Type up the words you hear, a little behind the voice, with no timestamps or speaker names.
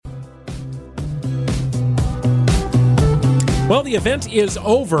Well, the event is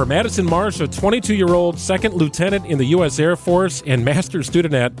over. Madison Marsh, a 22-year-old second lieutenant in the U.S. Air Force and master's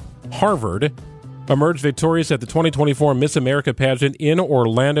student at Harvard, emerged victorious at the 2024 Miss America pageant in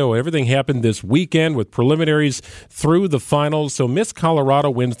Orlando. Everything happened this weekend with preliminaries through the finals. So Miss Colorado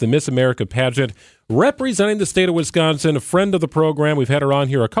wins the Miss America pageant, representing the state of Wisconsin, a friend of the program. We've had her on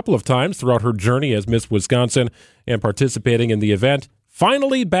here a couple of times throughout her journey as Miss Wisconsin and participating in the event.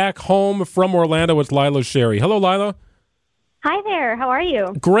 Finally back home from Orlando, it's Lila Szyryj. Hello, Lila. Hi there. How are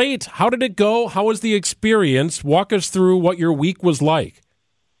you? Great. How did it go? How was the experience? Walk us through what your week was like.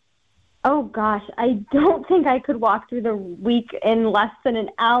 Oh, gosh. I don't think I could walk through the week in less than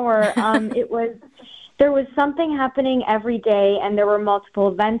an hour. There was something happening every day, and there were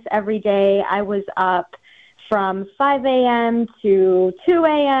multiple events every day. I was up from 5 a.m. to 2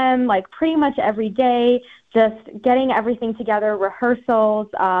 a.m., like pretty much every day, just getting everything together, rehearsals,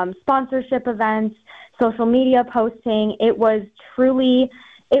 sponsorship events, social media posting. It was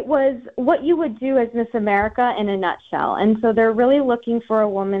what you would do as Miss America in a nutshell. And so they're really looking for a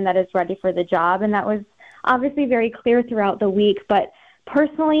woman that is ready for the job. And that was obviously very clear throughout the week. But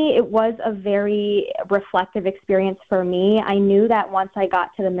personally, it was a very reflective experience for me. I knew that once I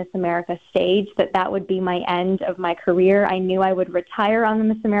got to the Miss America stage, that would be my end of my career. I knew I would retire on the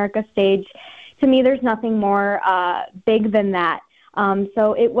Miss America stage. To me, there's nothing more big than that.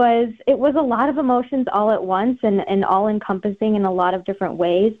 So it was a lot of emotions all at once and all encompassing in a lot of different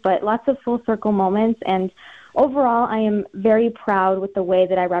ways, but lots of full circle moments. And overall, I am very proud with the way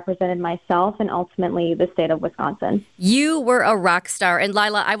that I represented myself and ultimately the state of Wisconsin. You were a rock star. And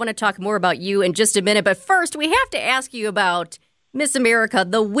Lila, I want to talk more about you in just a minute. But first, we have to ask you about Miss America,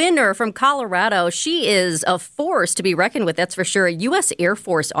 the winner from Colorado. She is a force to be reckoned with, that's for sure, a U.S. Air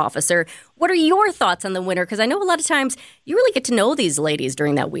Force officer. What are your thoughts on the winner? Because I know a lot of times you really get to know these ladies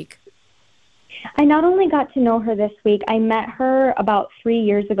during that week. I not only got to know her this week, I met her about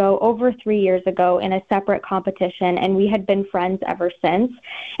over 3 years ago in a separate competition, and we had been friends ever since.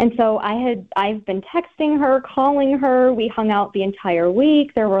 And so I've been texting her, calling her. We hung out the entire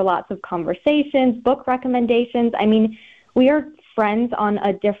week. There were lots of conversations, book recommendations. I mean, we are friends on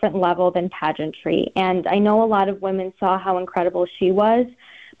a different level than pageantry. And I know a lot of women saw how incredible she was,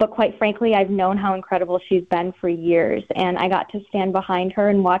 but quite frankly, I've known how incredible she's been for years. And I got to stand behind her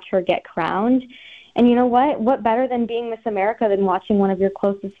and watch her get crowned. And you know what? What better than being Miss America than watching one of your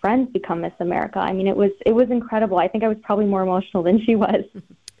closest friends become Miss America? I mean, it was incredible. I think I was probably more emotional than she was.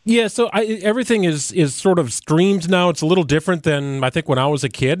 Yeah, so everything is sort of streamed now. It's a little different than I think when I was a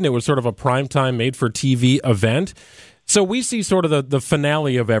kid, and it was sort of a primetime made-for-TV event. So we see sort of the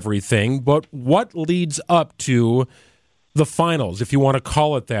finale of everything, but what leads up to the finals, if you want to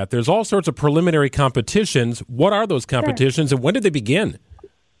call it that? There's all sorts of preliminary competitions. What are those competitions, Sure. And when did they begin?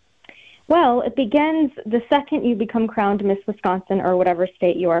 Well, it begins the second you become crowned Miss Wisconsin or whatever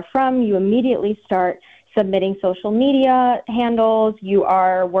state you are from. You immediately start submitting social media handles. You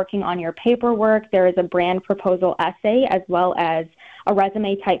are working on your paperwork. There is a brand proposal essay as well as a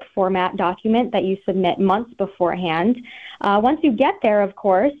resume-type format document that you submit months beforehand. Once you get there, of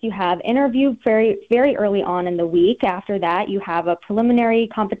course, you have interview very, very early on in the week. After that, you have a preliminary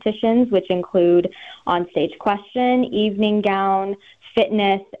competitions, which include on-stage question, evening gown,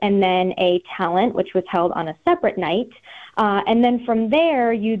 fitness, and then a talent, which was held on a separate night. And then from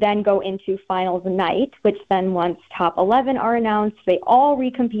there, you then go into finals night, which then once top 11 are announced, they all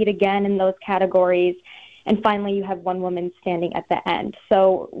recompete again in those categories. And finally, you have one woman standing at the end.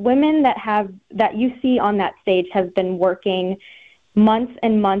 So women that you see on that stage have been working months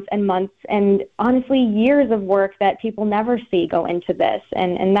and months and months, and honestly, years of work that people never see go into this.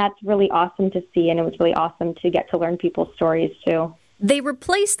 And that's really awesome to see, and it was really awesome to get to learn people's stories too. They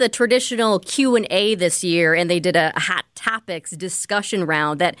replaced the traditional Q&A this year, and they did a hot topics discussion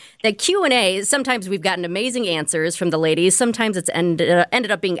round. That Q&A, sometimes we've gotten amazing answers from the ladies. Sometimes it's ended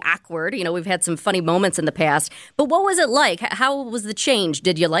up being awkward. You know, we've had some funny moments in the past. But what was it like? How was the change?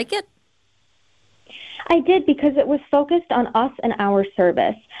 Did you like it? I did, because it was focused on us and our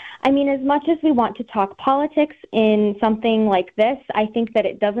service. I mean, as much as we want to talk politics in something like this, I think that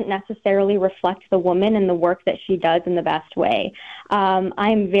it doesn't necessarily reflect the woman and the work that she does in the best way.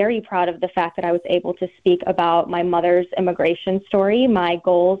 I'm very proud of the fact that I was able to speak about my mother's immigration story, my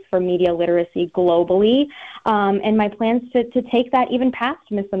goals for media literacy globally, and my plans to take that even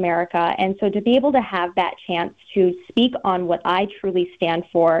past Miss America. And so to be able to have that chance to speak on what I truly stand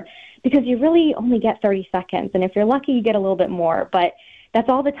for, because you really only get 30 seconds, and if you're lucky, you get a little bit more, but that's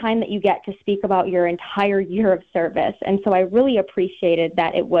all the time that you get to speak about your entire year of service. And so I really appreciated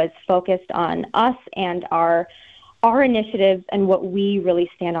that it was focused on us and our our initiatives and what we really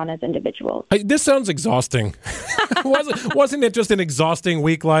stand on as individuals. This sounds exhausting. Wasn't it just an exhausting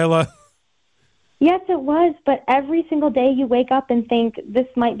week, Lila? Yes, it was, but every single day you wake up and think, this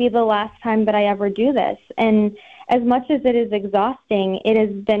might be the last time that I ever do this. And as much as it is exhausting, it has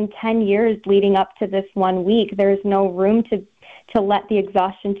been 10 years leading up to this 1 week. There's no room to let the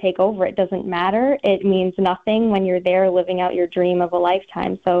exhaustion take over. It doesn't matter. It means nothing when you're there living out your dream of a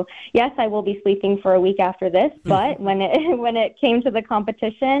lifetime. So, yes, I will be sleeping for a week after this, but when it came to the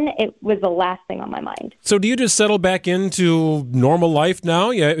competition, it was the last thing on my mind. So do you just settle back into normal life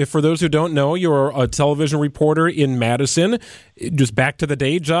now? Yeah, for those who don't know, you're a television reporter in Madison. Just back to the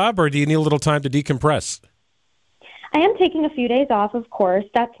day job, or do you need a little time to decompress? I am taking a few days off, of course.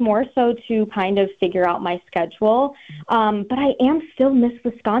 That's more so to kind of figure out my schedule. But I am still Miss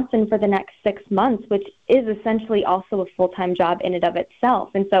Wisconsin for the next 6 months, which is essentially also a full-time job in and of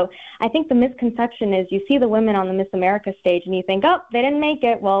itself. And so I think the misconception is you see the women on the Miss America stage and you think, oh, they didn't make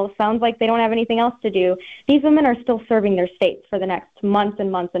it. Well, it sounds like they don't have anything else to do. These women are still serving their states for the next months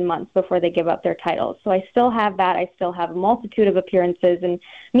and months and months before they give up their titles. So I still have that. I still have a multitude of appearances and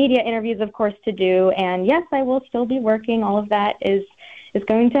media interviews, of course, to do. And yes, I will still be working. All of that is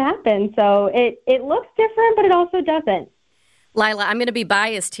going to happen. So it looks different, but it also doesn't. Lila, I'm going to be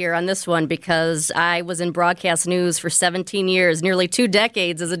biased here on this one because I was in broadcast news for 17 years, nearly 2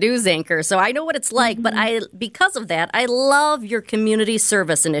 decades as a news anchor. So I know what it's like, but because of that, I love your community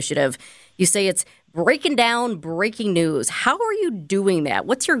service initiative. You say it's breaking down breaking news. How are you doing that?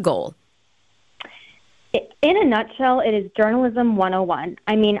 What's your goal? In a nutshell, it is journalism 101.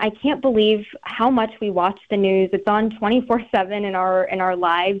 I mean, I can't believe how much we watch the news. It's on 24/7 in our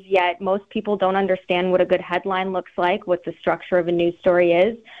lives, yet most people don't understand what a good headline looks like, what the structure of a news story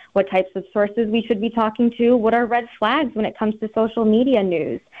is, what types of sources we should be talking to, what are red flags when it comes to social media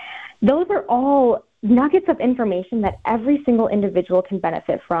news. Those are all nuggets of information that every single individual can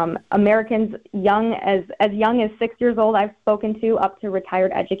benefit from. Americans young as 6 years old I've spoken to up to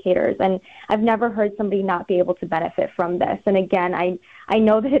retired educators, and I've never heard somebody not be able to benefit from this. And again, I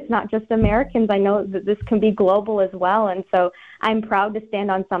know that it's not just Americans. I know that this can be global as well, and so I'm proud to stand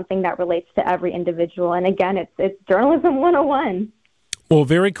on something that relates to every individual. And again, it's journalism 101. Well,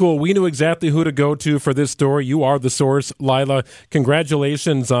 very cool. We knew exactly who to go to for this story. You are the source, Lila.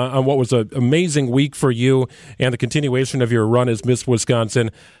 Congratulations on what was an amazing week for you and the continuation of your run as Miss Wisconsin.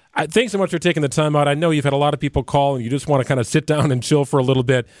 Thanks so much for taking the time out. I know you've had a lot of people call and you just want to kind of sit down and chill for a little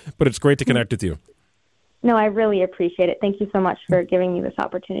bit, but it's great to connect with you. No, I really appreciate it. Thank you so much for giving me this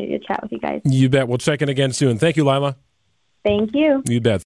opportunity to chat with you guys. You bet. We'll check in again soon. Thank you, Lila. Thank you. You bet.